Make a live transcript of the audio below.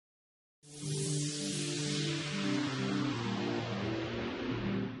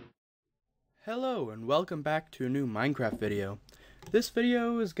Hello and welcome back to a new Minecraft video. This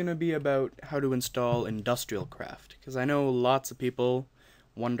video is going to be about how to install Industrial Craft, because I know lots of people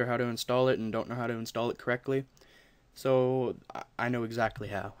wonder how to install it and don't know how to install it correctly. So I know exactly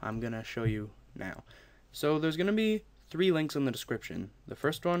how. I'm going to show you now. So there's going to be 3 links in the description. The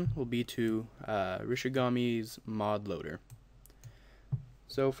first one will be to Rishigami's mod loader.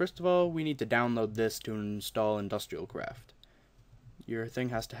 So first of all, we need to download this to install Industrial Craft. Your thing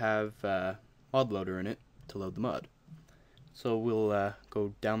has to have mod loader in it to load the mod. So we'll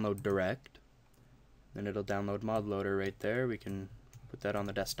go download direct, then it'll download mod loader right there. We can put that on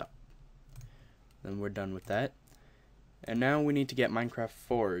the desktop. Then we're done with that. And now we need to get Minecraft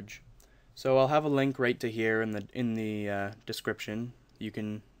Forge. So I'll have a link right to here in the description. You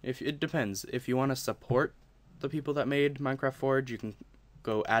can, if it depends, if you want to support the people that made Minecraft Forge, you can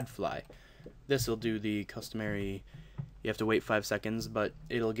go AdFly. This will do the customary. You have to wait 5 seconds, but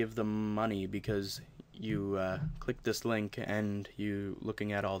it'll give them money because you click this link and you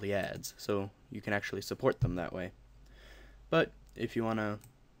looking at all the ads, so you can actually support them that way. But if you want to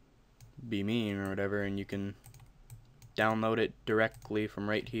be mean or whatever, and you can download it directly from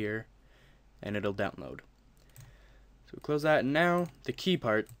right here, and it'll download. So close that, and now the key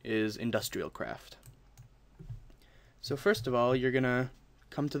part is Industrial Craft. So first of all, you're gonna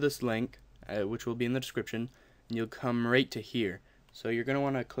come to this link, which will be in the description. You'll come right to here. So you're going to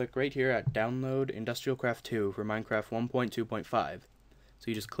want to click right here at Download Industrial Craft 2 for Minecraft 1.2.5. So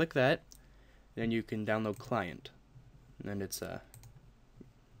you just click that, then you can download client. And then it's a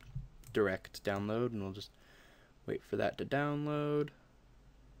direct download, and we'll just wait for that to download.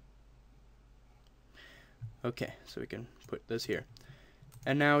 Okay, so we can put this here.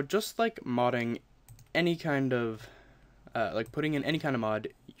 And now, just like modding any kind of, like putting in any kind of mod,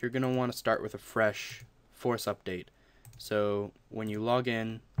 you're going to want to start with a fresh force update. So when you log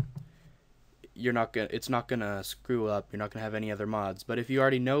in, it's not gonna screw up. You're not gonna have any other mods. But if you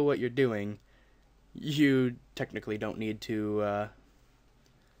already know what you're doing, you technically don't need to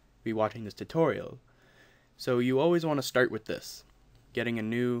be watching this tutorial. So you always want to start with this, getting a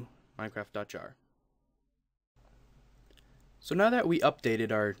new Minecraft.jar. So now that we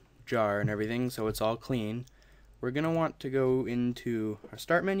updated our jar and everything, so it's all clean, we're gonna want to go into our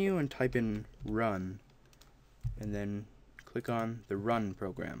start menu and type in run. And then click on the run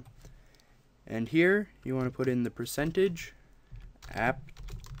program. And here you want to put in the percentage app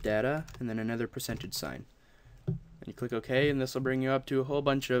data and then another percentage sign. And you click OK, and this will bring you up to a whole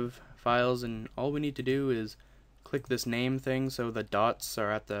bunch of files, and all we need to do is click this name thing so the dots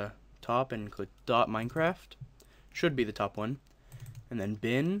are at the top, and click .minecraft. Should be the top one. And then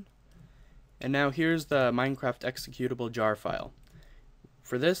bin. And now here's the Minecraft executable jar file.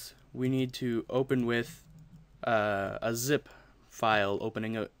 For this, we need to open with a zip file,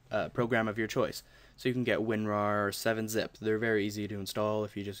 opening a program of your choice. So you can get WinRAR or 7-zip. They're very easy to install.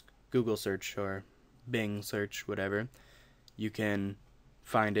 If you just Google search or Bing search, whatever, you can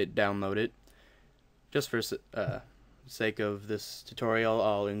find it, download it. Just for sake of this tutorial,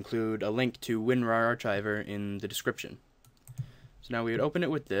 I'll include a link to WinRAR Archiver in the description. So now we would open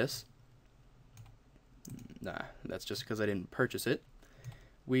it with this. Nah, that's just because I didn't purchase it.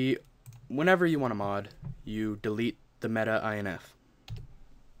 Whenever you want to mod, you delete the meta INF.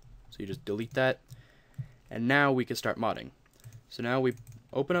 So you just delete that, and now we can start modding. So now we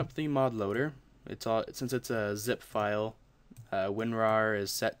open up the mod loader. Since it's a zip file, WinRAR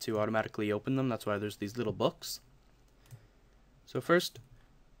is set to automatically open them. That's why there's these little books. So first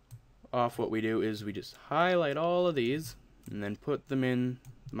off, what we do is we just highlight all of these and then put them in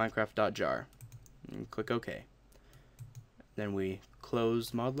Minecraft.jar and click OK. Then we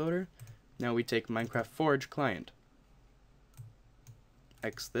close mod loader. Now we take Minecraft Forge client,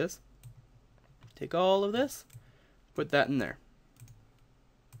 X this, take all of this, put that in there.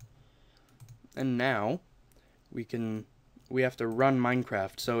 And now we have to run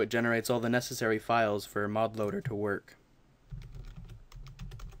Minecraft so it generates all the necessary files for mod loader to work.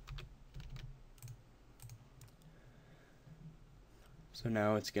 So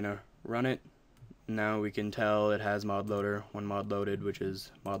now it's gonna run it. Now we can tell it has mod loader, one mod loaded, which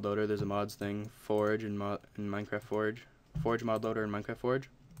is mod loader. There's a mods thing, Forge in Minecraft Forge, Forge mod loader in Minecraft Forge.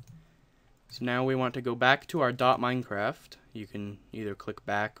 So now we want to go back to our .minecraft. You can either click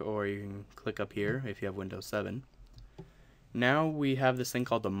back or you can click up here if you have Windows 7. Now we have this thing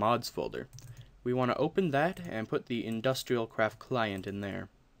called the mods folder. We want to open that and put the Industrial Craft client in there.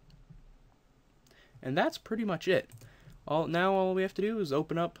 And that's pretty much it. Now all we have to do is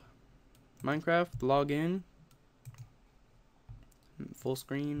open up Minecraft, log in, full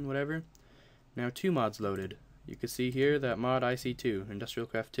screen, whatever. Now 2 mods loaded. You can see here that mod IC2, Industrial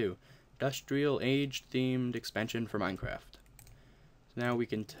Craft 2. industrial age themed expansion for Minecraft. So now we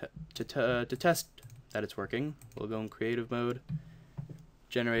can to test that it's working, we'll go in creative mode,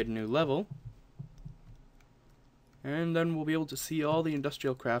 generate a new level, and then we'll be able to see all the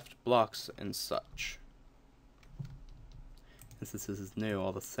industrial craft blocks and such. Since this is new,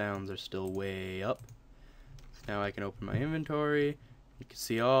 all the sounds are still way up. So now I can open my inventory. You can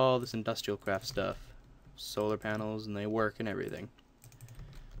see all this industrial craft stuff, solar panels, and they work and everything.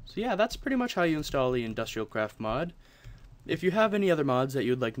 So yeah, that's pretty much how you install the industrial craft mod. If you have any other mods that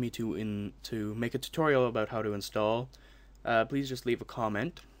you'd like me to make a tutorial about how to install, please just leave a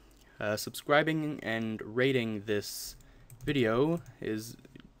comment. Subscribing and rating this video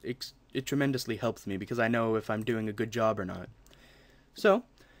it tremendously helps me because I know if I'm doing a good job or not. So,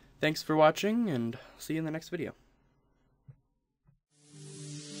 thanks for watching, and see you in the next video.